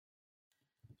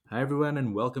Hi, everyone,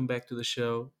 and welcome back to the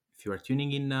show. If you are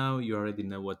tuning in now, you already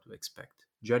know what to expect.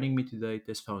 Joining me today,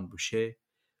 Tesfahun Boshe.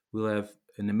 We'll have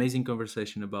an amazing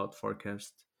conversation about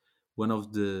forecast. One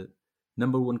of the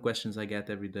number one questions I get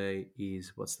every day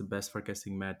is what's the best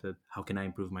forecasting method? How can I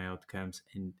improve my outcomes?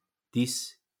 And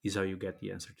this is how you get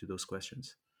the answer to those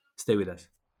questions. Stay with us.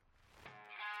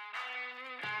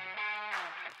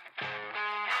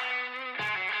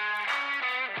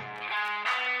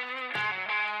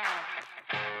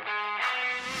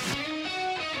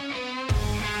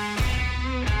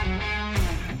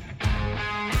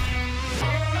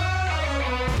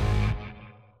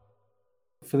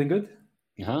 Feeling good?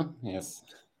 Yes.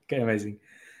 Okay, amazing.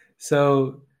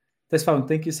 So, Tesfahun,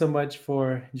 thank you so much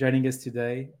for joining us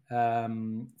today.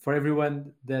 For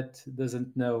everyone that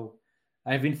doesn't know,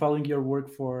 I've been following your work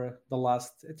for the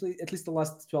last, at least the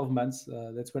last 12 months.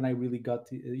 That's when I really got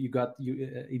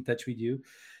you in touch with you.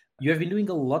 You have been doing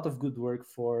a lot of good work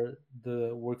for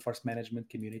the workforce management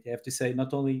community. I have to say,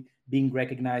 not only being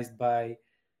recognized by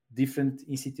different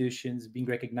institutions, being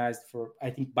recognized for, I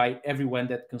think, by everyone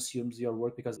that consumes your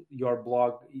work, because your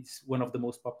blog is one of the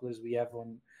most populars we have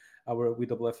on our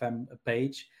WFM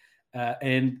page.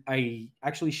 And I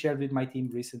actually shared with my team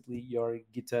recently your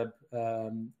GitHub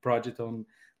project on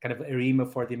kind of ARIMA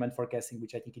for demand forecasting,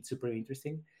 which I think is super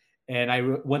interesting. And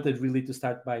wanted really to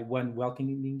start by one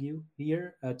welcoming you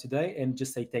here today and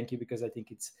just say thank you, because I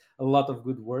think it's a lot of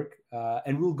good work.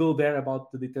 And we'll go there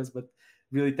about the details, but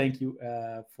really thank you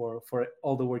for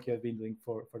all the work you have been doing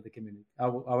for the community.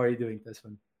 How are you doing this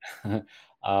one?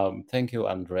 Thank you,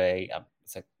 Andre.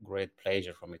 It's a great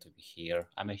pleasure for me to be here.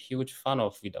 I'm a huge fan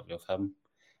of WFM,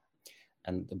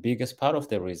 and the biggest part of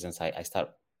the reasons I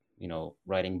start,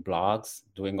 writing blogs,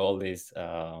 doing all these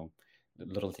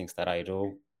little things that I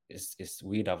do is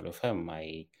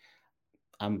WFM.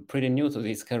 I'm pretty new to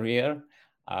this career,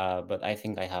 but I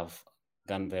think I have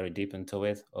gone very deep into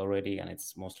it already, and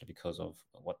it's mostly because of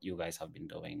what you guys have been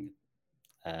doing.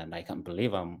 And I can't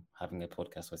believe I'm having a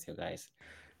podcast with you guys.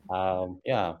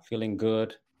 Yeah, feeling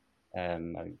good,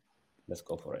 and let's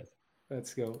go for it.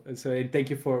 Let's go. So and thank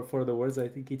you for the words. I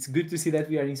think it's good to see that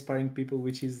we are inspiring people,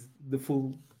 which is the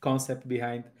full concept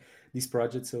behind this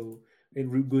project. So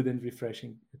good and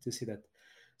refreshing to see that.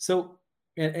 So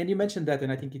and you mentioned that,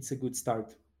 and I think it's a good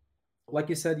start. Like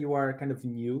you said, you are kind of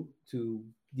new to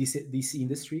this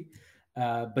industry,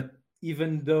 but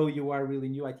even though you are really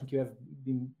new, I think you have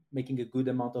been making a good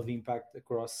amount of impact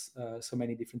across so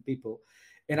many different people.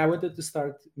 And I wanted to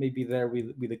start maybe there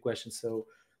with a question. So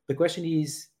the question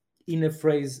is, in a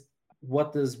phrase,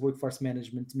 what does workforce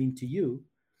management mean to you?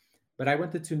 But I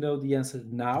wanted to know the answer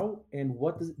now, and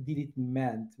did it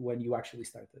meant when you actually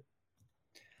started?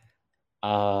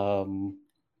 Um,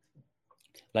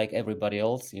 like everybody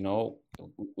else,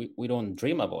 we don't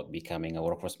dream about becoming a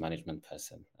workforce management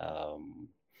person.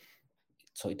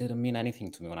 So it didn't mean anything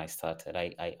to me when I started.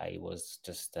 I was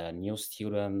just a new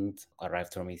student,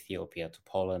 arrived from Ethiopia to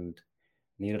Poland,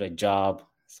 needed a job.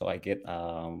 So I get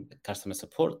a customer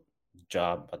support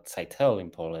job at Sitel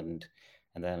in Poland.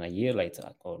 And then a year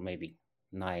later, or maybe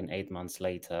 8 months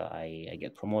later, I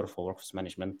get promoted for workforce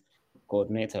management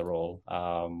coordinator role.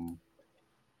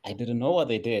 I didn't know what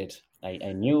they did.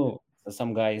 I knew that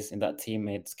some guys in that team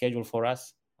made schedule for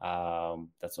us.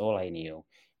 That's all I knew.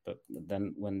 But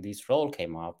then when this role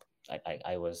came up,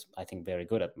 I was, I think, very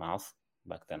good at math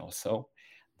back then also.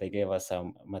 They gave us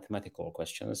some mathematical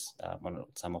questions,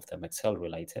 some of them Excel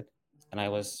related, and I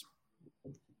was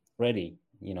ready,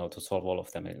 to solve all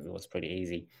of them. It was pretty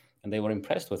easy, and they were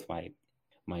impressed with my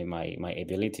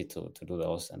ability to do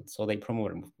those, and so they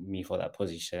promoted me for that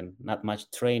position. Not much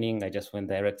training. I just went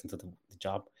direct into the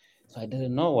job, so I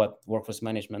didn't know what workforce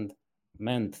management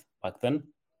meant back then,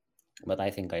 but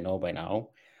I think I know by now.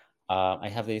 I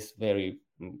have this very,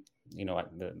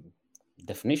 the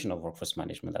definition of workforce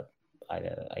management that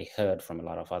I heard from a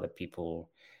lot of other people.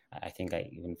 I think I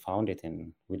even found it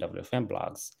in WFM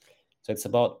blogs. So it's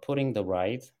about putting the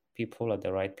right people at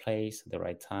the right place, at the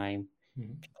right time,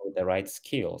 Mhm. people with the right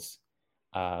skills.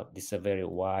 This is a very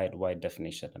wide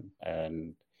definition,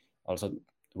 and also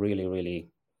really,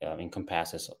 really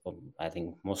encompasses, I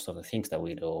think, most of the things that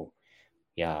we do.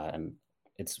 Yeah, and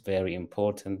it's very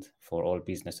important for all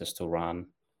businesses to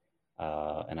run.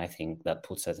 And I think that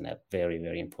puts us in a very,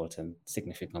 very important,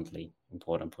 significantly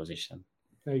important position.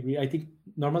 I agree. I think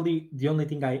normally the only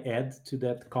thing I add to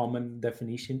that common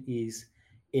definition is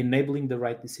enabling the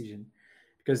right decision.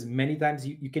 Because many times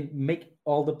you can make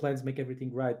all the plans, make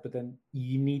everything right, but then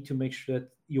you need to make sure that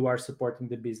you are supporting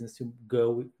the business to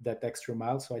go that extra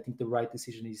mile. So I think the right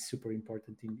decision is super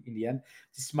important in the end.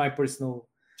 This is my personal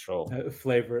True.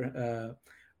 flavor.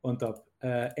 on top.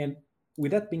 And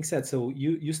with that being said, so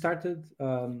you started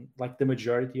like the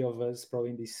majority of us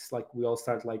probably in this, like we all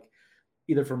start like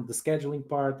either from the scheduling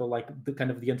part or like the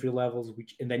kind of the entry levels,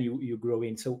 which and then you grow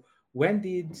in. So when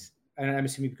did, and I'm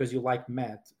assuming because you like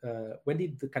math, when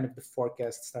did the kind of the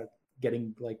forecast start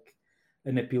getting like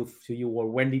an appeal to you, or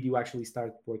when did you actually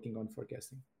start working on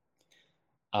forecasting?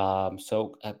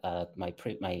 So at my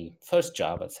first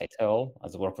job at Saitel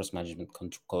as a workforce management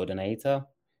coordinator,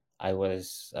 I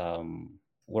was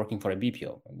working for a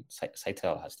BPO. And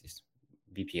Saitel has this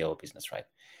BPO business, right?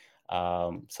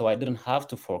 So I didn't have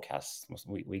to forecast.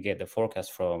 We get the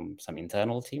forecast from some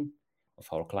internal team of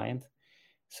our client.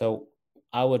 So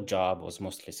our job was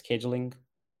mostly scheduling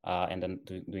and then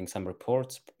doing some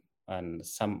reports, and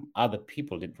some other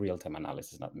people did real-time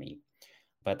analysis, not me.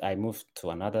 But I moved to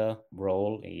another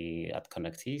role at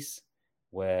Connectees,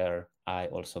 where I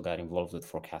also got involved with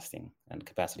forecasting and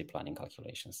capacity planning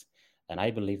calculations. And I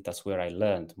believe that's where I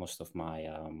learned most of my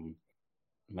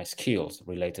skills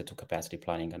related to capacity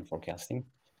planning and forecasting.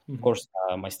 Of Mm-hmm. course,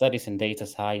 my studies in data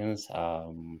science,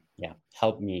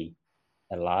 helped me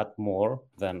a lot more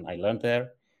than I learned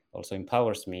there. Also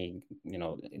empowers me,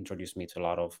 introduced me to a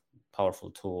lot of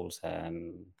powerful tools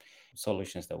and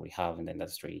solutions that we have in the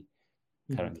industry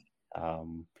Mm-hmm.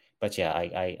 currently. But yeah,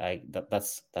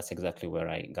 that's exactly where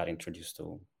I got introduced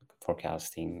to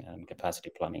forecasting and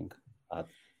capacity planning at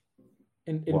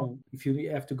work. And if you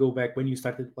have to go back when you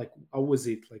started, like how was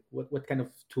it? Like what kind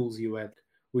of tools you had?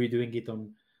 Were you doing it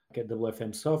on like a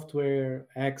WFM software,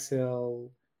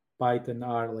 Excel, Python,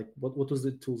 R? Like what was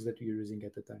the tools that you were using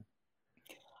at the time?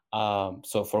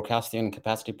 So forecasting and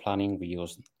capacity planning, we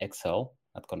used Excel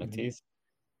at Mm-hmm. Connectees.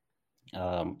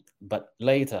 But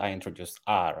later I introduced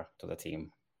R to the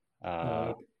team.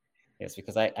 Uh, Okay. yes,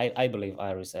 because I believe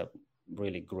R is a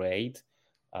really great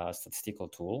statistical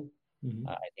tool. Mm-hmm.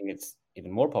 I think it's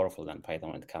even more powerful than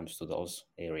Python when it comes to those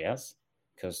areas,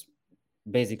 because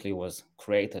basically was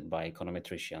created by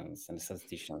econometricians and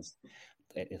statisticians.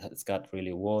 It's got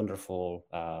really wonderful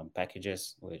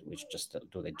packages which just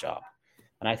do the job.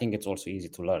 And I think it's also easy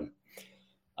to learn.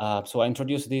 So I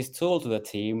introduced this tool to the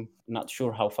team. Not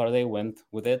sure how far they went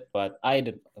with it, but I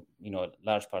did, a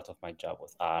large part of my job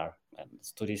with R. And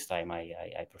to this time,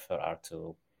 I prefer R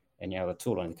to any other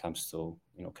tool when it comes to,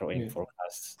 creating Yeah.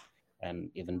 forecasts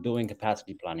and even doing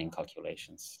capacity planning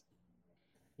calculations.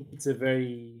 It's a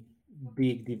very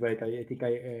big debate. I think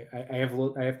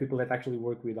I have people that actually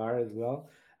work with R as well.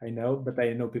 I know, but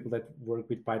I know people that work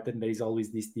with Python. There is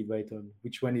always this debate on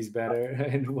which one is better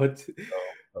and what.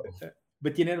 So,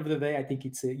 But at the end of the day, I think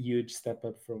it's a huge step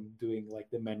up from doing like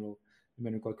the manual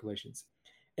calculations.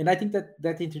 And I think that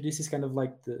that introduces kind of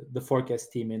like the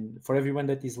forecast team and for everyone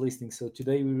that is listening. So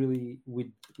today we really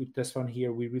with Tesfahun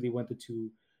here, we really wanted to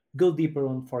go deeper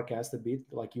on forecast a bit.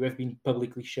 Like you have been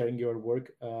publicly sharing your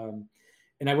work,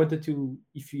 and I wanted to,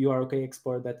 if you are okay,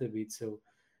 explore that a bit. So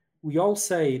we all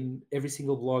say in every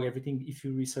single blog, everything, if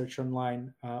you research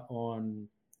online on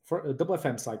for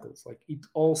WFM cycles, like it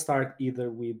all start either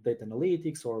with data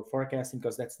analytics or forecasting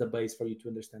because that's the base for you to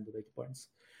understand the data points.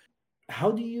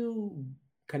 How do you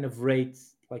kind of rate,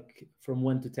 like from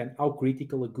 1 to 10, how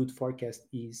critical a good forecast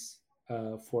is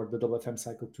for the WFM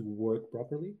cycle to work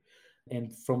properly?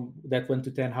 And from that 1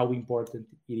 to 10, how important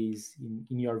it is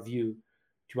in your view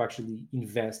to actually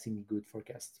invest in good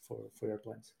forecasts for your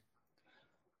plans?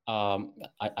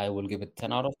 I will give it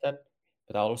 10 out of 10,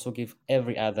 but I'll also give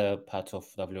every other part of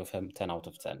WFM 10 out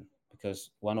of 10,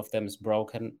 because one of them is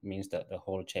broken means that the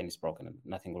whole chain is broken and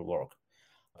nothing will work.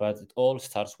 But it all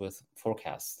starts with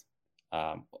forecasts.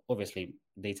 Obviously,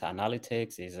 data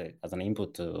analytics is as an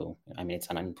input to, it's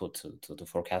an input to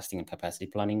forecasting and capacity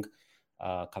planning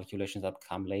calculations that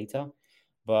come later.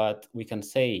 But we can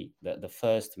say that the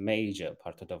first major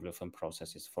part of the WFM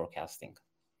process is forecasting.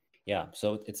 Yeah,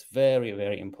 so it's very,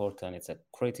 very important. It's a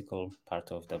critical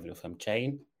part of WFM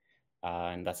chain.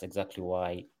 And that's exactly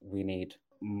why we need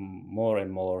more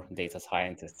and more data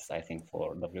scientists, I think,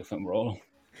 for WFM role.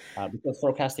 Because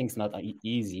forecasting is not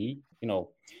easy,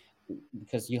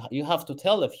 because you have to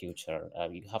tell the future.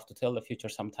 You have to tell the future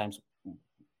sometimes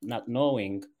not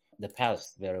knowing the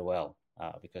past very well,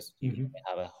 because you Mm-hmm.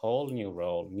 have a whole new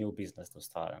role, new business to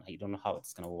start, and you don't know how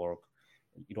it's going to work.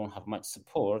 You don't have much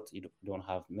support. You don't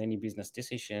have many business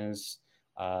decisions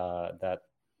that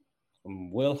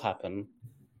will happen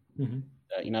Mm-hmm.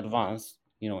 in advance,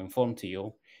 informed to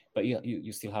you, but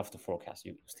you still have to forecast.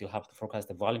 You still have to forecast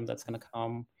the volume that's going to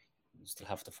come. You still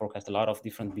have to forecast a lot of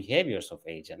different behaviors of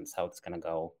agents, how it's going to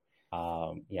go.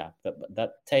 Yeah, but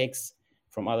that takes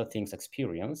from other things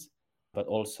experience, but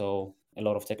also a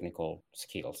lot of technical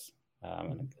skills.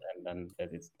 and, Mhm. and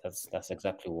that's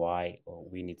exactly why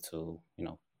we need to,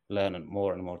 learn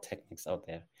more and more techniques out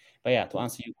there. But yeah, to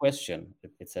answer your question,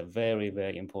 it's a very,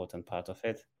 very important part of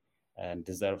it and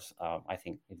deserves, I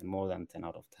think, even more than 10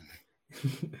 out of 10.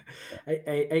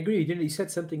 I agree. You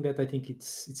said something that I think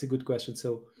it's a good question.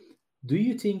 So, do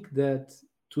you think that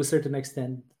to a certain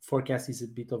extent, forecast is a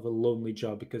bit of a lonely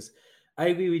job? Because I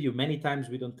agree with you. Many times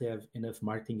we don't have enough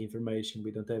marketing information.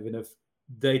 We don't have enough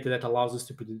data that allows us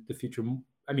to predict the future.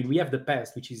 I mean, we have the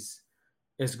past, which is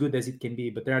as good as it can be,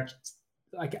 but there are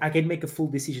I can make a full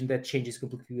decision that changes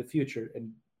completely the future,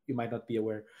 and you might not be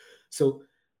aware. So,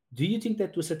 do you think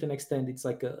that to a certain extent it's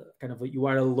like a kind of you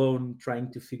are alone trying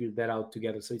to figure that out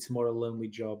together? So it's more a lonely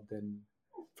job than,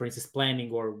 for instance,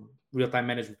 planning or real time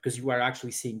management, because you are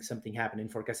actually seeing something happen. In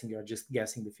forecasting, you are just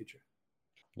guessing the future.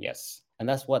 Yes, and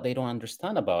that's what they don't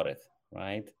understand about it,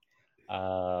 right?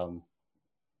 Um,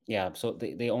 yeah, so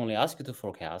they only ask you to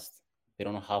forecast. They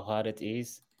don't know how hard it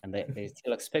is, and they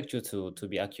still expect you to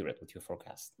be accurate with your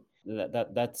forecast.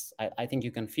 That's I think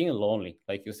you can feel lonely,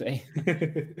 like you say.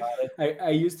 I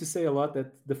used to say a lot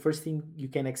that the first thing you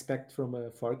can expect from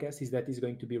a forecast is that it's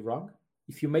going to be wrong.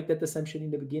 If you make that assumption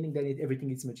in the beginning, then everything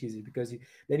is much easier because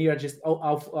then you are just, oh,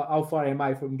 how far am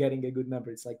I from getting a good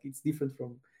number? It's like it's different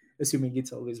from assuming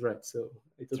it's always right. So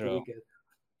I totally True. get it.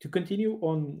 To continue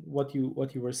on what you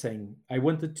were saying, I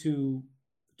wanted to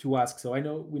ask. So I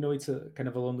know we know it's a kind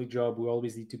of a lonely job. We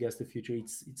always need to guess the future.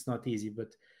 It's not easy,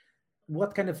 but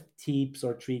what kind of tips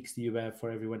or tricks do you have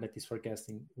for everyone that is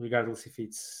forecasting, regardless if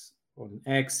it's on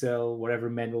Excel, whatever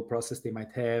manual process they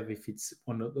might have, if it's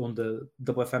on the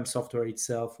WFM software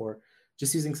itself, or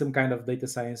just using some kind of data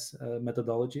science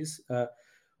methodologies?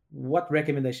 What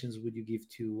recommendations would you give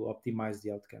to optimize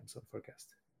the outcomes on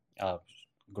forecast? Uh,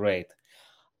 Great.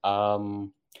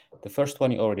 Um, the first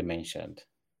one you already mentioned.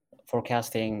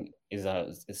 Forecasting is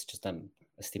just an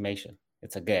estimation.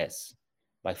 It's a guess.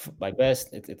 By best,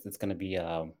 it's going to be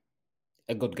a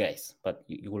good guess, but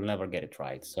you will never get it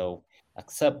right. So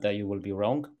accept that you will be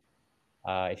wrong.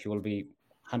 If you will be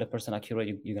 100% accurate,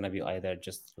 you're going to be either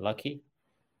just lucky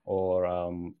or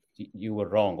you were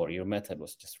wrong or your method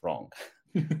was just wrong.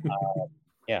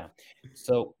 Yeah.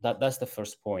 So that's the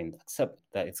first point. Accept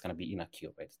that it's going to be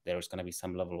inaccurate. There is going to be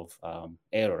some level of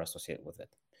error associated with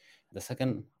it. The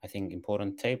second, I think,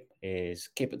 important tip is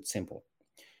keep it simple.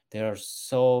 There are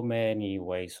so many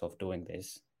ways of doing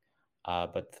this,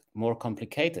 but more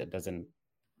complicated doesn't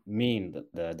mean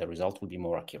that the result will be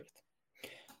more accurate.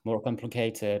 More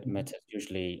complicated Mhm, methods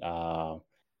usually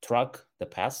track the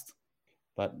past,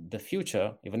 but the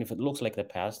future, even if it looks like the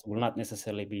past, will not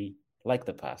necessarily be like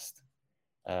the past.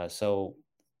 So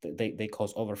they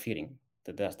cause overfitting.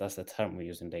 That's the term we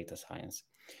use in data science.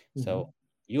 mhm, So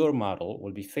your model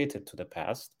will be fitted to the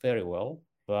past very well,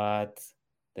 but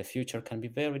the future can be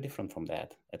very different from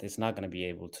that. It is not going to be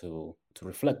able to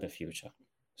reflect the future.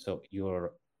 So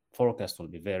your forecast will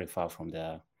be very far from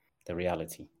the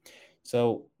reality.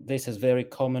 So this is very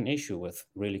common issue with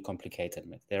really complicated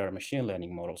methods. There are machine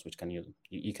learning models which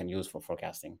you can use for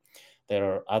forecasting. There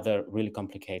are other really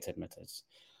complicated methods.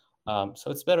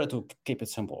 So it's better to keep it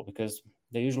simple because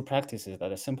the usual practice is that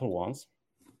the simple ones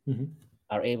mhm,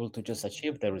 are able to just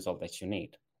achieve the result that you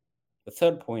need. The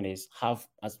third point is have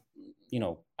as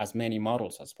many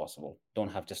models as possible. Don't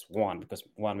have just one because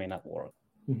one may not work.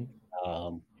 mhm.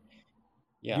 Um,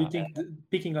 Do you yeah, think,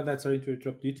 picking on that, sorry to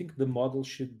interrupt, do you think the model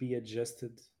should be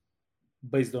adjusted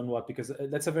based on what? Because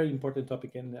that's a very important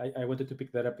topic, and I wanted to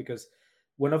pick that up because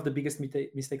one of the biggest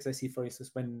mistakes I see, for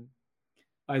instance, when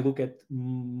I look at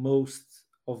most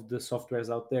of the softwares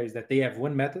out there, is that they have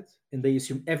one method and they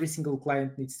assume every single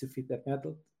client needs to fit that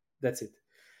method. That's it.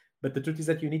 But the truth is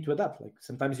that you need to adapt. Like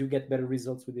sometimes you get better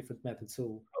results with different methods.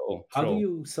 So true, how do true.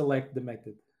 you select the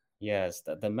method? Yes,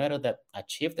 the method that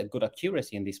achieved a good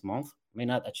accuracy in this month may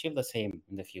not achieve the same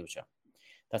in the future.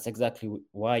 That's exactly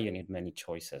why you need many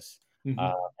choices.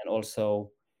 Uh, Mm-hmm. and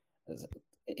also,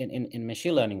 in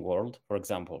machine learning world, for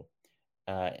example,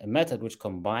 a method which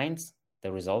combines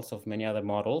the results of many other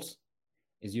models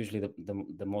is usually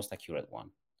the most accurate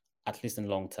one, at least in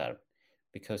long term,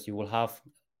 because you will have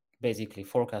basically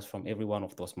forecast from every one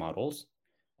of those models,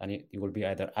 and you will be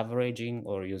either averaging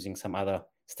or using some other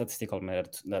statistical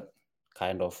method that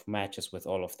kind of matches with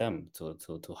all of them to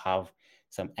have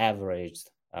some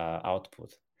averaged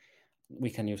output. We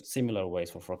can use similar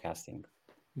ways for forecasting.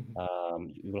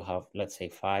 You will have, let's say,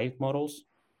 5 models,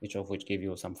 each of which give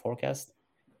you some forecast.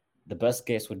 The best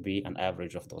case would be an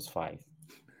average of those 5.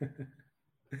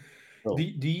 So,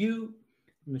 Do you,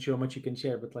 I'm not sure how much you can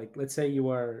share, but like let's say you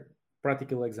are,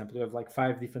 practical example, you have like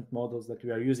five different models that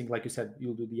we are using. Like you said,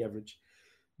 you'll do the average.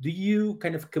 do you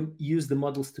kind of use the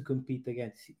models to compete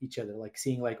against each other, like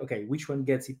seeing like, okay, which one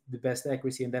gets it the best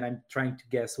accuracy, and then I'm trying to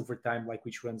guess over time like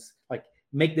which ones, like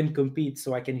make them compete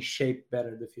so I can shape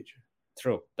better the future?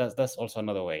 True. That's also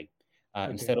another way.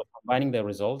 Okay. Instead of combining the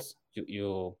results,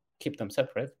 you keep them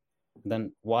separate,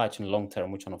 then watch in long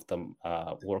term which one of them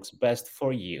works best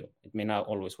for you. It may not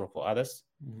always work for others,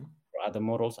 Mm-hmm. for other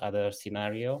models, other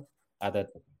scenario, other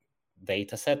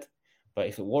data set. But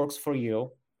if it works for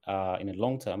you in the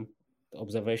long term, the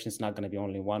observation is not going to be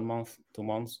only 1 month, 2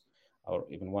 months, or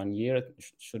even 1 year. It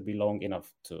should be long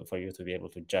enough for you to be able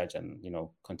to judge and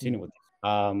continue with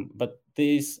this. But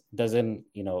this doesn't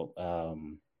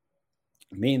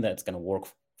mean that it's going to work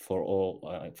for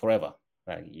all forever.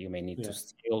 You may need to Yeah.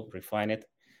 still refine it,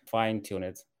 fine tune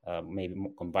it, maybe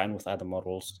combine with other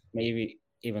models, maybe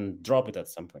even drop it at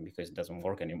some point because it doesn't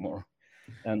work anymore.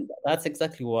 And that's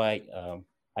exactly why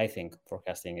I think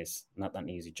forecasting is not an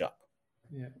easy job.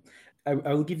 Yeah.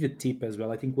 I will give you a tip as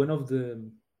well. I think one of the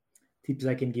tips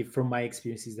I can give from my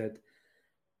experience is that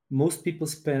most people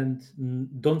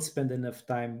don't spend enough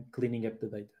time cleaning up the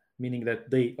data, meaning that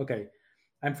they, okay,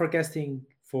 I'm forecasting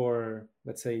for,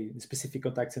 let's say, a specific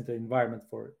contact center environment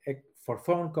for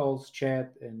phone calls,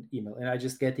 chat, and email, and I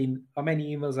just get in how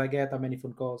many emails I get, how many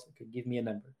phone calls. Okay, give me a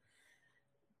number.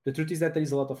 The truth is that there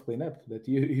is a lot of cleanup that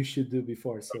you should do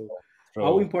before. So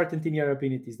how So important in your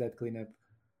opinion is that cleanup?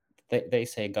 they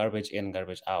say garbage in,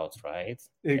 garbage out, right?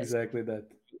 Yes. Exactly that.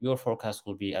 Your forecast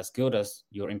will be as good as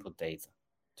your input data.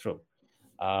 True.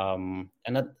 And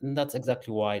that's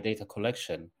exactly why data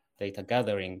collection, data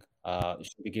gathering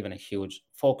should be given a huge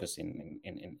focus in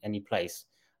any place,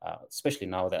 especially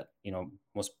now that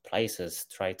most places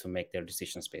try to make their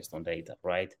decisions based on data,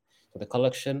 right? So the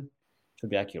collection should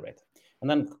be accurate. And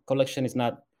then collection is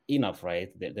not enough,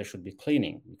 right? There should be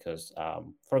cleaning because,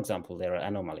 for example, there are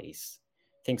anomalies,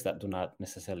 things that do not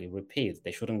necessarily repeat.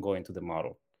 They shouldn't go into the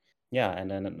model. Yeah,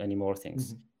 and then many more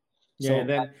things. Mhm. Yeah, and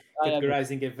So then I agree.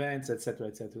 categorizing events, etc.,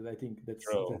 etc. I think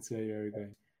True. that's where you're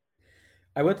going.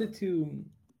 I wanted to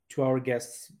our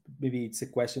guests, maybe it's a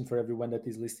question for everyone that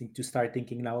is listening, to start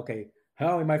thinking now, okay,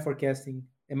 how am I forecasting?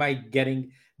 Am I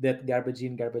getting that garbage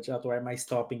in, garbage out, or am I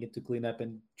stopping it to clean up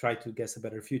and try to guess a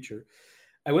better future?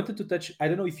 I wanted to touch, I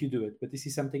don't know if you do it, but this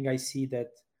is something I see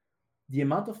that the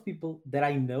amount of people that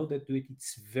I know that do it,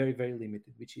 it's very, very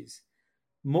limited, which is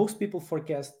most people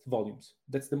forecast volumes.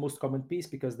 That's the most common piece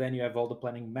because then you have all the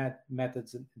planning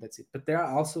methods and that's it. But there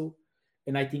are also,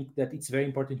 and I think that it's very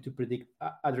important to predict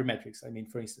other metrics. I mean,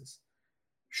 for instance,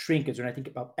 shrinkage. When I think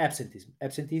about absenteeism,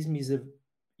 absenteeism is a,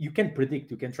 you can predict,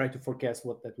 you can try to forecast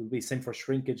what that will be. Same for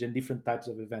shrinkage and different types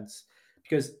of events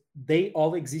because they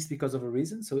all exist because of a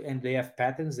reason. So, and they have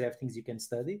patterns, they have things you can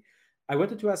study. I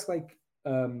wanted to ask, like,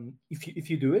 if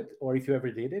you do it or if you ever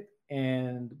did it,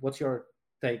 and what's your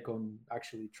take on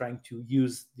actually trying to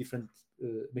use different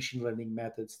machine learning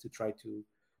methods to try to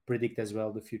predict as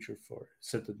well the future for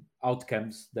certain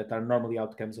outcomes that are normally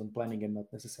outcomes on planning and not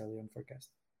necessarily on forecast?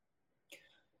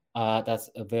 That's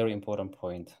a very important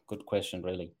point. Good question,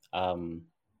 really.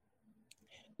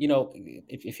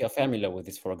 If you're familiar with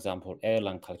this, for example,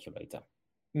 airline calculator,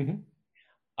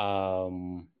 Mm-hmm.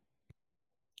 um,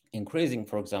 increasing,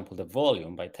 for example, the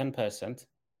volume by 10%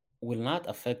 will not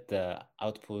affect the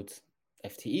output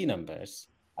FTE numbers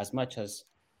as much as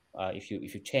if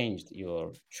you changed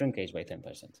your shrinkage by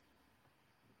 10%.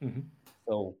 Mm-hmm.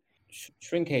 So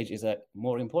shrinkage is a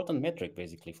more important metric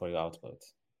basically for your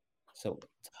output. So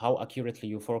how accurately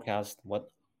you forecast,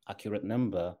 what accurate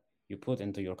number you put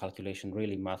into your calculation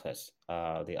really matters,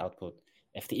 the output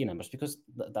FTE numbers, because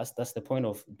that's the point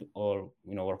of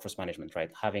workforce management,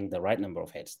 right? Having the right number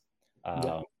of heads.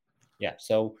 Yeah. Yeah,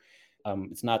 so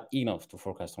it's not enough to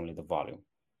forecast only the volume.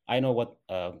 I know what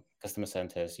customer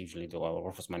centers usually do, or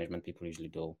workforce management people usually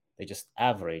do. They just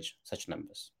average such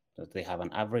numbers. So they have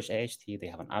an average AHT, they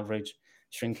have an average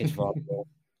shrinkage value,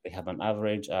 they have an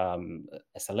average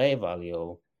SLA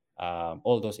value,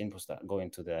 all those inputs that go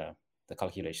into the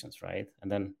calculations, right?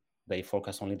 And then they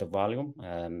forecast only the volume,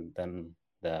 and then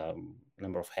the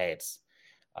number of heads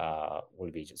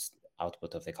will be just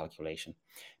output of the calculation.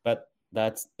 But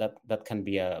that can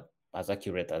be as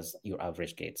accurate as your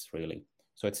average gates, really.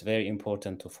 So it's very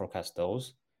important to forecast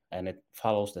those, and it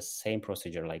follows the same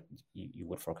procedure like you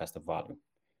would forecast the volume.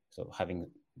 So having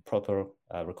proper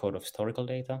record of historical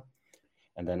data,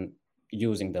 and then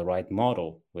using the right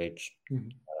model, which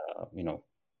Mhm.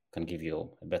 can give you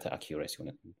a better accuracy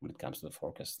when it comes to the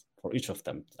forecast for each of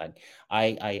them.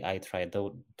 I try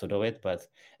to do it, but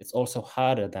it's also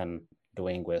harder than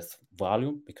doing with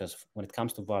volume, because when it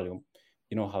comes to volume,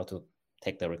 you know how to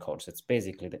take the records. It's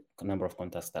basically the number of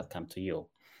contacts that come to you.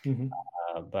 Mm-hmm.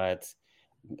 But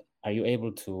are you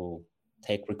able to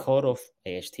take record of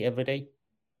AHT every day?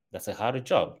 That's a harder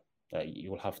job.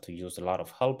 You will have to use a lot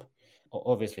of help.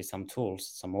 Obviously, some tools,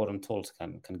 some modern tools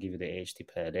can give you the AHT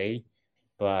per day,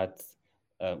 but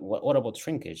what about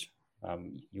shrinkage?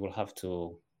 You will have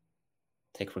to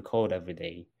take record every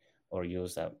day or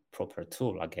use a proper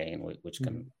tool again,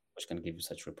 Mm-hmm. which can give you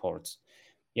such reports.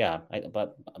 Yeah,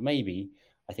 but maybe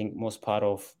I think most part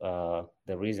of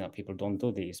the reason that people don't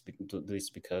do this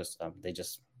because they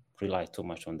just rely too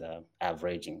much on the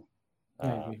averaging. I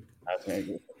Uh,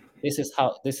 agree. this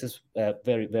is a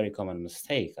very common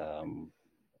mistake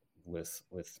with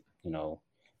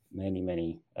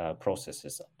many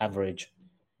processes. Average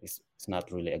is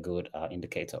not really a good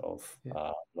indicator of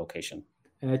Yeah. location.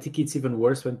 And I think it's even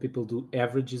worse when people do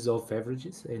averages of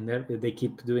averages, and they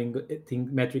keep doing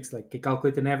metrics like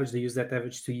calculate an average. They use that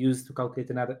average to use to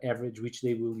calculate another average, which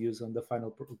they will use on the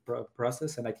final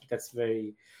process. And I think that's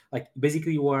very, like,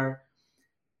 basically you are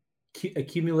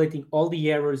accumulating all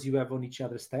the errors you have on each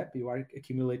other step. You are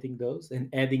accumulating those and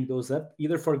adding those up,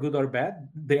 either for good or bad.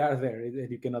 They are there,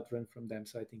 and you cannot run from them.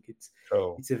 So I think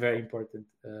True. it's a very important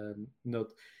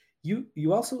note.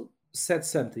 You also said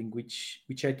something which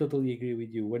I totally agree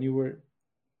with you when you were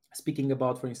speaking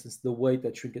about, for instance, the weight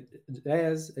that shrink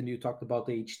has, and you talked about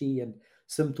the HT, and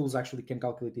some tools actually can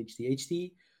calculate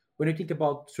HT. When you think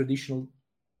about traditional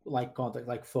like contact,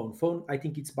 like phone, I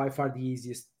think it's by far the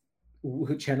easiest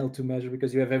channel to measure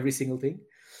because you have every single thing.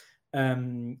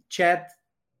 Chat,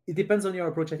 it depends on your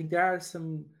approach. I think there are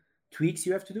some tweaks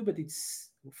you have to do, but it's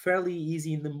fairly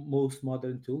easy in the most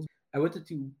modern tools. I wanted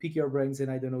to pick your brains, and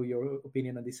I don't know your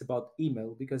opinion on this about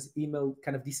email, because email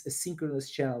kind of these asynchronous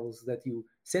channels that you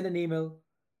send an email,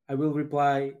 I will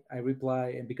reply, I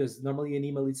reply, and because normally an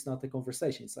email it's not a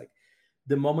conversation. It's like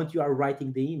the moment you are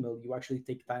writing the email, you actually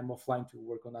take time offline to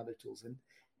work on other tools. And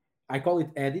I call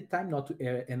it edit time, not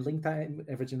to handling time,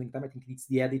 average handling time. I think it's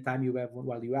the edit time you have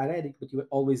while you are editing, but you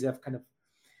always have kind of,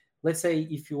 let's say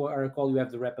if you are a call, you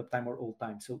have the wrap up time or hold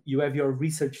time. So you have your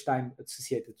research time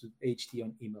associated to HT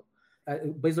on email.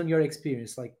 Based on your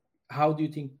experience, like how do you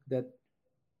think that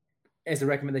as a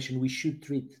recommendation we should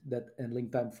treat that handling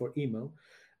time for email?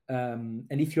 And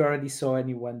if you already saw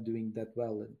anyone doing that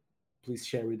well, please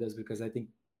share with us, because I think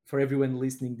for everyone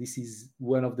listening, this is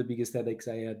one of the biggest headaches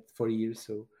I had for years.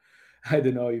 So I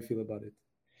don't know how you feel about it.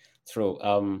 True.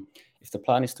 If the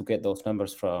plan is to get those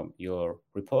numbers from your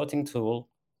reporting tool,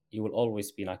 you will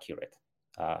always be inaccurate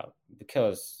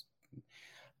because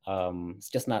it's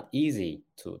just not easy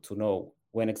to know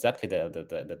when exactly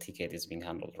the ticket is being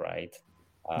handled, right?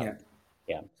 Yeah. Um,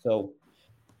 yeah. So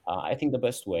I think the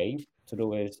best way to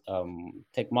do is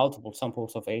take multiple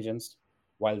samples of agents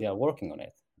while they are working on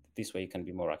it. This way, you can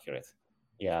be more accurate.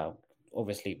 Yeah.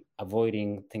 Obviously,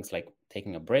 avoiding things like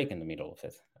taking a break in the middle of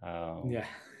it. Yeah.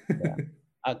 Yeah.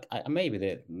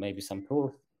 Maybe some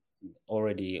tools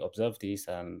already observe this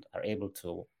and are able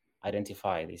to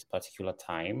identify this particular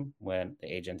time when the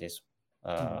agent is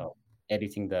uh, Mhm.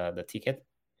 editing the ticket.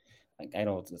 Like I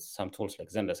know that some tools like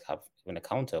Zendesk have even a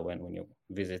counter when you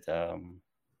visit a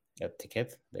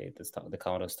ticket, the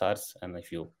counter starts, and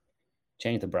if you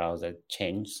change the browser, it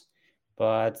changes.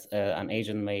 But an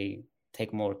agent may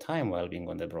take more time while being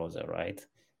on the browser, right?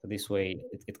 So this way,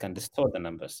 it can distort the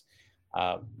numbers.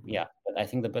 Yeah, but I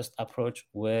think the best approach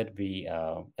would be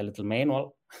a little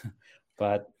manual,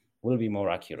 but will be more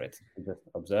accurate. You just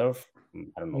observe,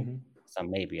 I don't know, Mhm.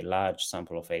 some maybe a large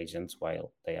sample of agents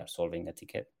while they are solving a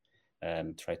ticket,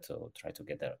 and try to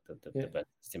get the Yeah. best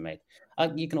estimate.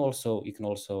 You can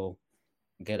also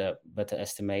get a better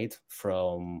estimate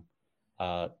from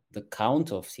the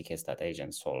count of tickets that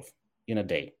agents solve in a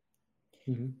day.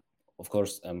 Mhm. Of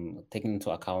course, taking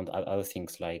into account other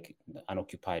things like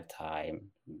unoccupied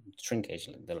time, shrinkage,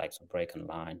 the likes of break and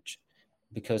lunch,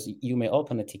 because you may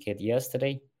open a ticket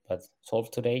yesterday but solve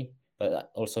today, but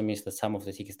that also means that some of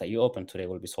the tickets that you open today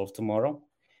will be solved tomorrow.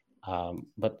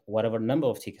 But whatever number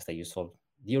of tickets that you solve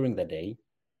during the day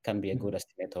can be a good Mhm.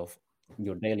 estimate of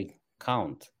your daily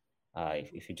count.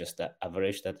 If you just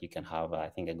average that, you can have, I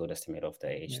think, a good estimate of the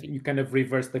Yeah. HD. You kind of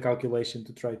reverse the calculation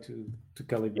to try to Yeah,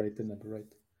 calibrate the number, right?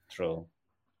 true.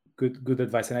 Good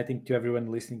advice. And I think to everyone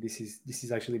listening, this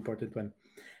is actually important one.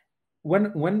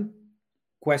 One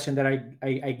question that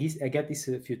I guess I get this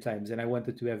a few times, and I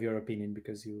wanted to have your opinion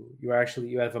because you are actually,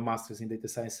 you have a master's in data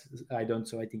science. I don't,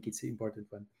 so I think it's an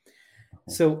important one.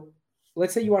 So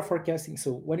let's say you are forecasting.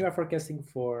 So when you are forecasting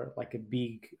for like a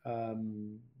big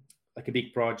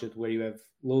project where you have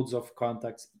loads of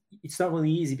contacts, it's not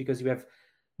really easy because you have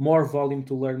more volume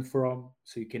to learn from.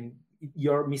 So you can,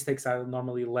 your mistakes are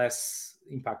normally less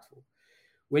impactful.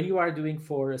 when you are doing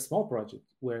for a small project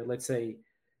where, let's say,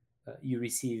 you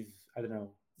receive, I don't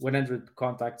know, 100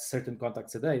 contacts, certain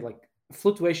contacts a day, like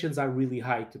fluctuations are really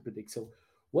high to predict. So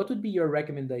what would be your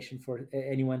recommendation for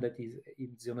anyone that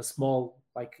is on a small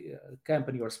like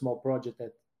company or small project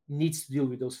that needs to deal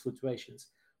with those fluctuations?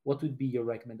 What would be your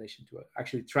recommendation to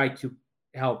actually try to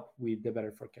help with the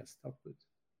better forecast output?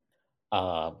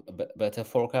 Better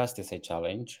forecast is a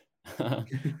challenge. But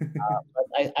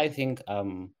I think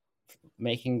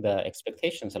making the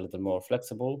expectations a little more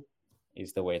flexible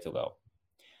is the way to go.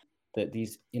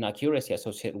 These inaccuracy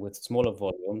associated with smaller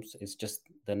volumes is just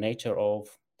the nature of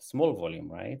small volume,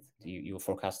 right? You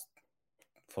forecast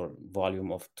for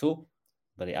volume of 2,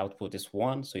 but the output is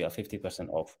 1, so you're 50%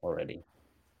 off already.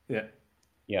 Yeah.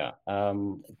 Yeah,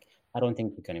 I don't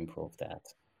think we can improve that.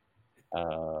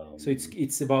 So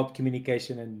it's about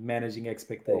communication and managing So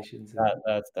expectations and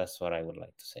that's what I would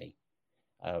like to say.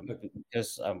 uh,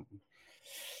 Because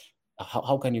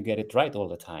how can you get it right all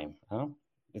the time? Huh?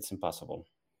 It's impossible.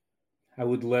 I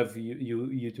would love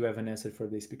you to have an answer for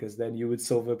this, because then you would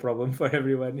solve a problem for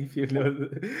everyone if you know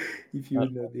if you Uh,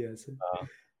 would know the answer. uh,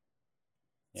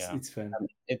 yeah, It's fun.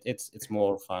 it's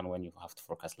more fun when you have to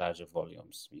forecast larger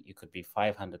volumes. You could be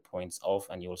 500 points off,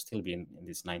 and you'll still be in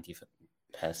this 90%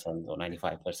 or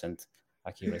 95%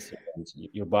 accuracy range.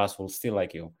 Your boss will still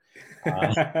like you.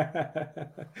 Uh,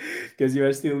 Because you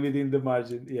are still within the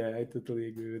margin. Yeah, I totally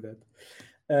agree with that.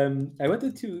 I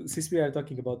wanted to, since we are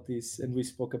talking about this and we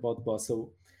spoke about boss,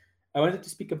 so I wanted to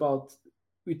speak about,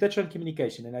 we touched on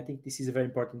communication, and I think this is very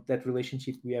important, that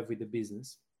relationship we have with the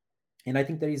business. And I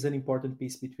think there is an important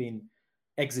piece between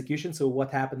execution, so what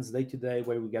happens day to day,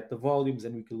 where we get the volumes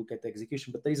and we can look at the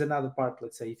execution. But there is another part,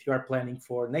 let's say if you are planning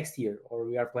for next year, or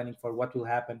we are planning for what will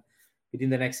happen within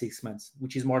the next 6 months,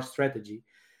 which is more strategy.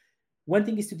 One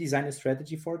thing is to design a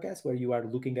strategy forecast where you are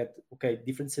looking at, okay,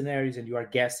 different scenarios, and you are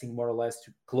guessing more or less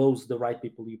to close the right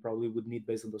people you probably would need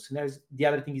based on those scenarios. The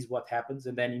other thing is what happens,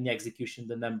 and then in execution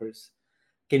the numbers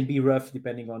can be rough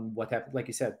depending on what happened, like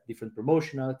you said, different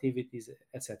promotional activities,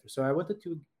 etc. So I wanted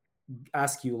to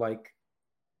ask you, like,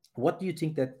 what do you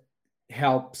think that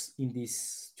helps in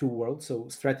these two worlds, so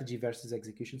strategy versus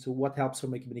execution? So what helps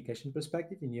from a communication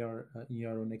perspective in your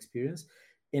own experience,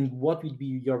 and what would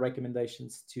be your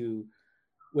recommendations to,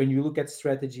 when you look at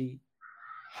strategy,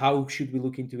 how should we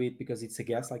look into it, because it's a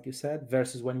guess, like you said,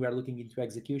 versus when we are looking into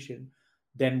execution,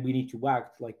 then we need to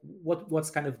act, like what's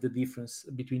kind of the difference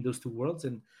between those two worlds,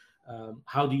 and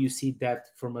how do you see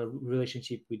that from a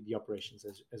relationship with the operations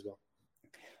as well?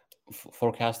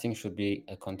 Forecasting should be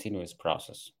a continuous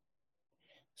process.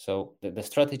 So the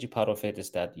strategy part of it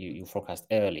is that you forecast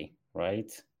early,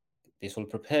 right? This will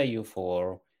prepare you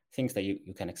for things that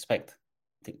you can expect,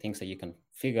 things that you can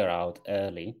figure out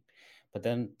early. But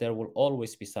then there will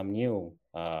always be some new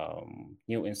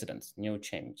incidents, new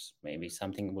change. Maybe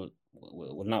something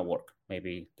will not work.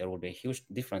 Maybe there will be a huge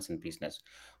difference in business.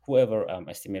 Whoever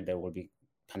estimate there will be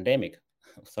pandemic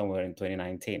somewhere in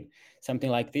 2019.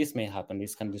 Something like this may happen.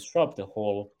 This can disrupt the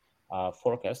whole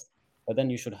forecast. But then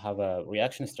you should have a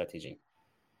reaction strategy.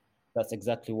 That's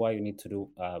exactly why you need to do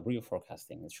real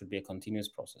forecasting. It should be a continuous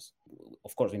process.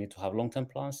 Of course, we need to have long-term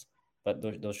plans, but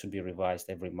those should be revised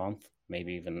every month,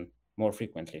 maybe even more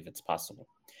frequently if it's possible.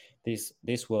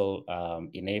 This will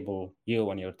enable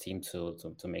you and your team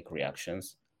to make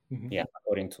reactions, Mm-hmm. yeah,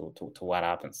 according to what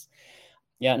happens.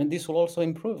 Yeah, and this will also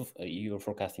improve your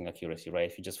forecasting accuracy, right?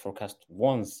 If you just forecast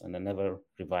once and then never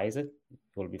revise it, you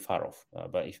will be far off.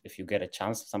 But if you get a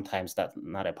chance, sometimes that's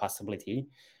not a possibility,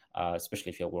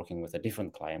 especially if you're working with a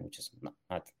different client, which is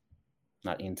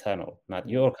not internal, not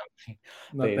Yeah. your company.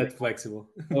 Not They that flexible.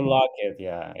 will lock it,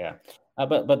 yeah, yeah.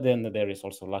 But then there is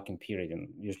also locking period, and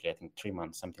usually I think 3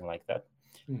 months, something like that.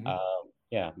 Mm-hmm.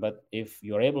 Yeah, but if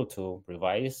you're able to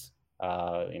revise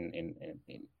in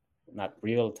not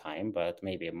real time, but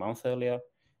maybe a month earlier,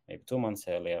 maybe 2 months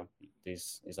earlier,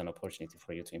 this is an opportunity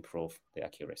for you to improve the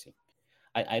accuracy.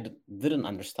 Didn't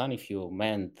understand if you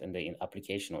meant in the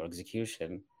application or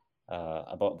execution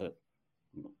about the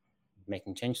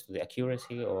making change to the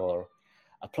accuracy or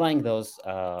applying those,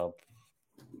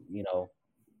 you know,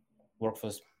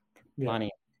 workforce Yeah.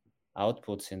 planning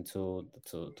outputs into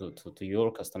to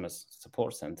your customers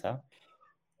support center.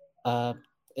 Uh,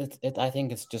 I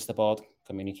think it's just about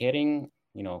communicating,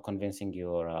 convincing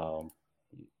your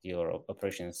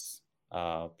operations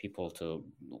people to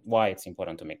why it's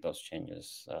important to make those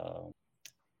changes.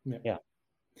 Yeah. Yeah.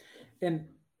 And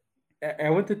I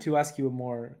wanted to ask you a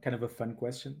more kind of a fun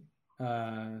question.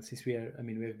 Since we are, I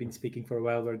mean, we have been speaking for a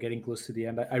while, we're getting close to the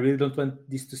end. I really don't want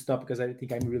this to stop, because I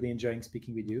think I'm really enjoying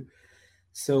speaking with you.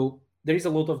 So there is a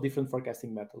lot of different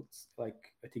forecasting methods.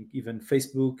 Like I think even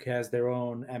Facebook has their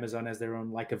own, Amazon has their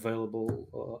own like available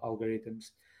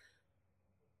algorithms.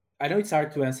 I know it's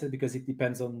hard to answer because it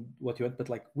depends on what you want, but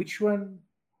like which one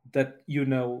that you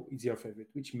know is your favorite?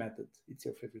 Which method it's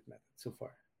your favorite method so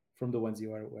far from the ones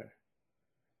you are aware?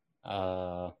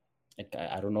 Uh,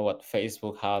 I don't know what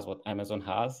Facebook has, what Amazon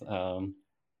has.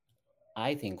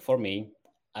 I think for me,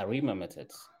 ARIMA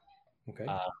methods Okay.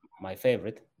 are my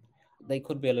favorite. They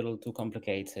could be a little too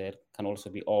complicated, can also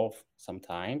be off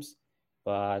sometimes,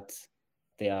 but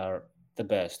they are the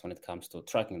best when it comes to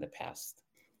tracking the past.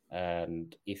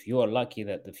 And if you are lucky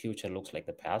that the future looks like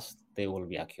the past, they will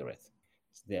be accurate.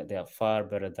 They are far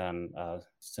better than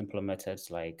simpler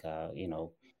methods like,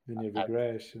 Linear uh,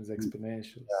 regressions,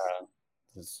 exponentials. uh,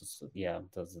 yeah,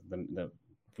 the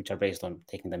which are based on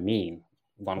taking the mean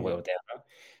one way Yeah. or the other.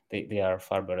 They are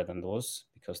far better than those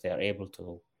because they are able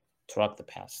to track the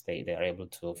past. They are able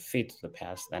to fit the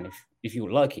past. And if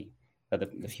you're lucky that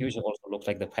the future also looks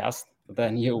like the past,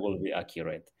 then you will be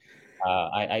accurate.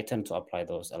 I tend to apply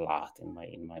those a lot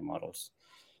in my models.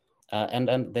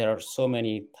 And there are so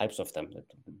many types of them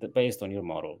based on your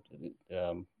model.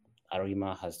 Um,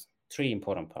 ARIMA has three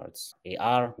important parts: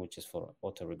 AR, which is for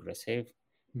autoregressive,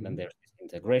 then Mhm. there's this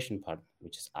integration part,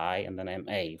 which is I, and then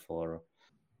MA for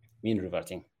mean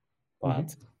reverting.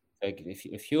 But Mhm. like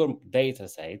if your data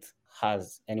set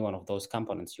has any one of those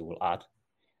components, you will add.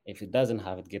 If it doesn't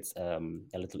have, it gets a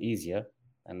little easier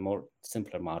and more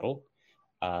simpler model.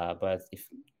 But if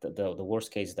the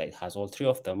worst case is that it has all three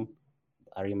of them,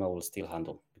 Arima will still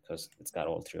handle because it's got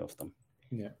all three of them.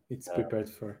 Yeah, it's Uh, prepared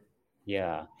for.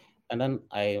 yeah, and then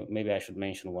I should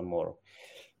mention one more.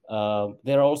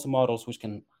 There are also models which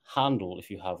can handle if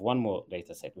you have one more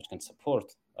data set which can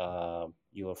support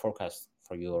your forecast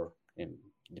for your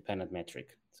dependent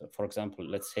metric. So, for example,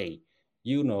 let's say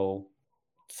you know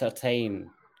certain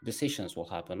decisions will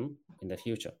happen in the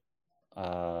future.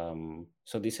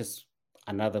 So this is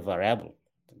another variable.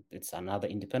 It's another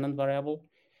independent variable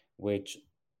which,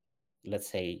 let's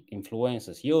say,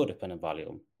 influences your dependent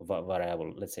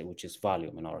variable, let's say, which is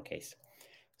volume in our case.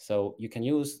 So you can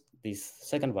use this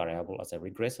second variable as a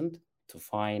regressant to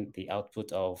find the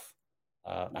output of,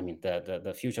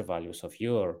 the future values of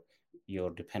your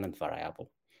dependent variable.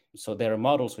 So there are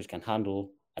models which can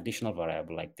handle additional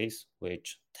variable like this,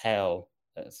 which tell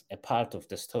us a part of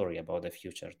the story about the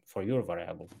future for your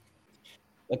variable.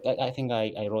 Like I think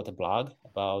I wrote a blog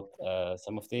about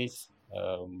some of these.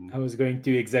 I was going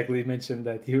to exactly mention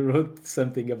that you wrote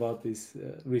something about this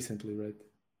recently, right?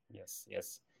 Yes,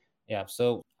 yes. Yeah,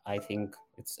 so I think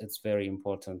it's very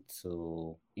important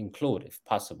to include, if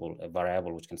possible, a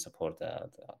variable which can support the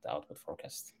output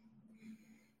forecast.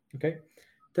 Okay.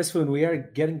 Tesfahun, we are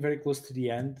getting very close to the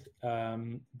end,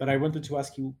 but I wanted to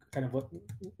ask you kind of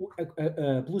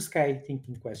a blue sky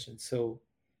thinking question. So,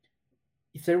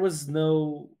 if there was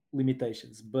no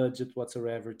limitations, budget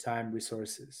whatsoever, time,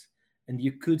 resources, and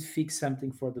you could fix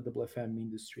something for the WFM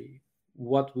industry,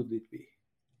 what would it be?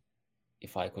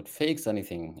 If I could fix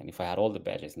anything and if I had all the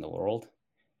badges in the world,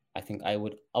 I think I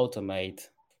would automate,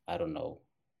 I don't know,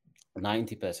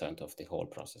 90% of the whole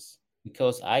process.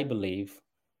 Because I believe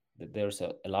that there's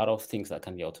a lot of things that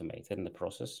can be automated in the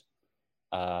process.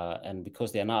 And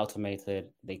because they are not automated,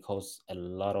 they cause a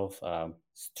lot of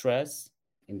stress,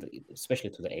 especially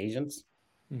to the agents.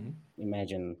 Mhm.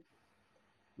 Imagine,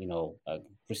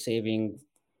 receiving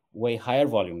way higher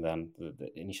volume than the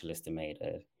initial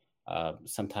estimated,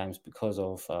 sometimes because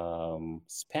of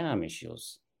spam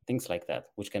issues, things like that,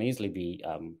 which can easily be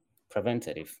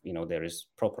prevented if there is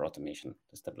proper automation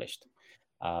established.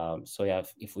 So yeah,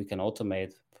 if we can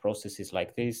automate processes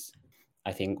like this,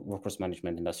 I think workforce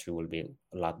management industry will be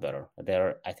a lot better. There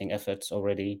are, I think, efforts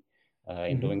already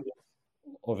in doing Mhm. this.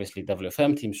 Obviously,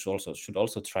 WFM teams should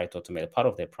also try to automate a part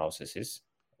of their processes,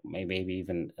 maybe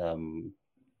even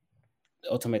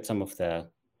automate some of the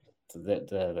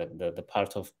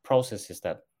part of processes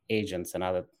that agents and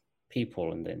other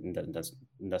people in the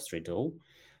industry do.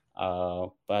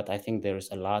 But I think there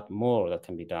is a lot more that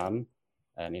can be done,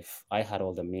 and if I had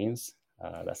all the means,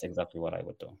 that's exactly what I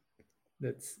would do.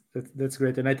 That's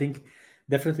great, and I think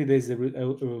definitely there's a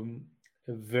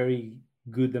very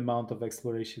good amount of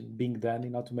exploration being done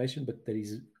in automation, but there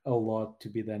is a lot to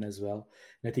be done as well.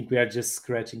 And I think we are just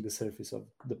scratching the surface of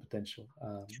the potential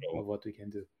True. of what we can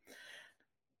do.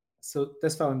 So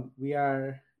that's found. We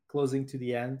are closing to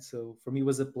the end. So for me, it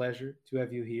was a pleasure to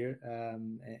have you here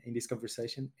in this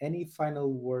conversation. Any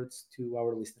final words to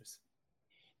our listeners?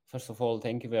 First of all,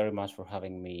 thank you very much for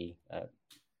having me.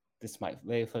 This is my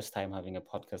very first time having a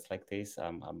podcast like this.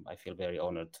 I feel very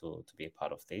honored to be a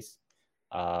part of this.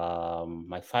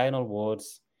 My final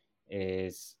words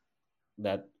is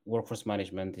that workforce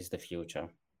management is the future,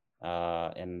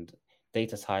 and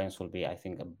data science will be, I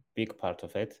think, a big part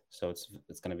of it. So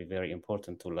it's going to be very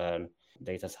important to learn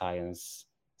data science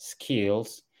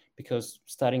skills, because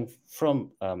starting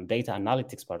from data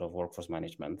analytics part of workforce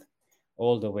management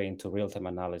all the way into real-time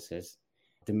analysis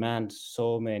demand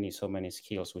so many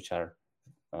skills which are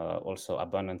also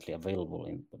abundantly available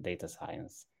in data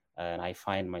science. And I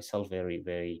find myself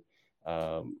very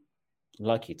um,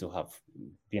 lucky to have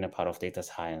been a part of data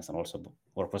science and also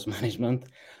workforce management.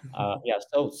 Yeah,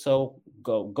 so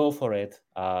go for it.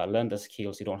 Learn the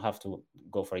skills. You don't have to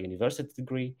go for a university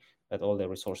degree, but all the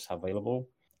resources are available.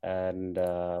 And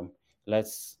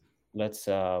let's let's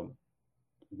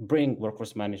bring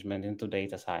workforce management into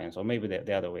data science, or maybe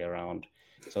the other way around,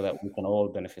 so that we can all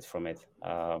benefit from it.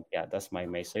 Yeah, that's my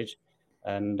message.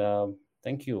 And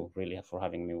thank you really for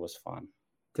having me. It was fun.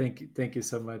 Thank you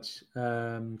so much.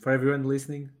 For everyone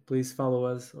listening, please follow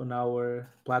us on our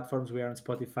platforms. We are on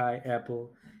Spotify,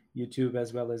 Apple, YouTube,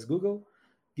 as well as Google.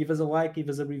 Give us a like, give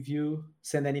us a review,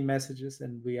 send any messages,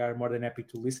 and we are more than happy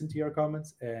to listen to your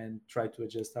comments and try to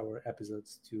adjust our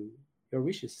episodes to your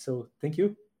wishes. So thank you.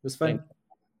 It was Thank fun.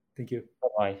 Thank you. you.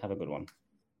 Bye. Have a good one.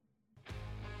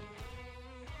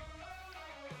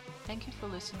 Thank you for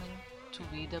listening to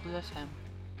WeWFM.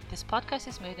 This podcast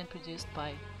is made and produced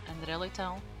by André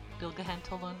Leitão, Bilgehan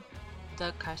Tolun,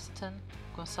 Doug Carsteton,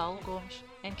 Gonçalo Gomes,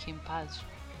 and Kim Paz.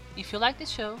 If you like this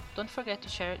show, don't forget to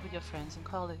share it with your friends and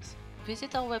colleagues.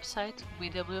 Visit our website,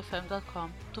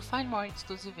 wewfm.com, to find more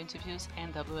exclusive interviews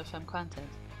and WFM content.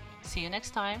 See you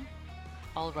next time.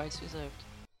 All rights reserved.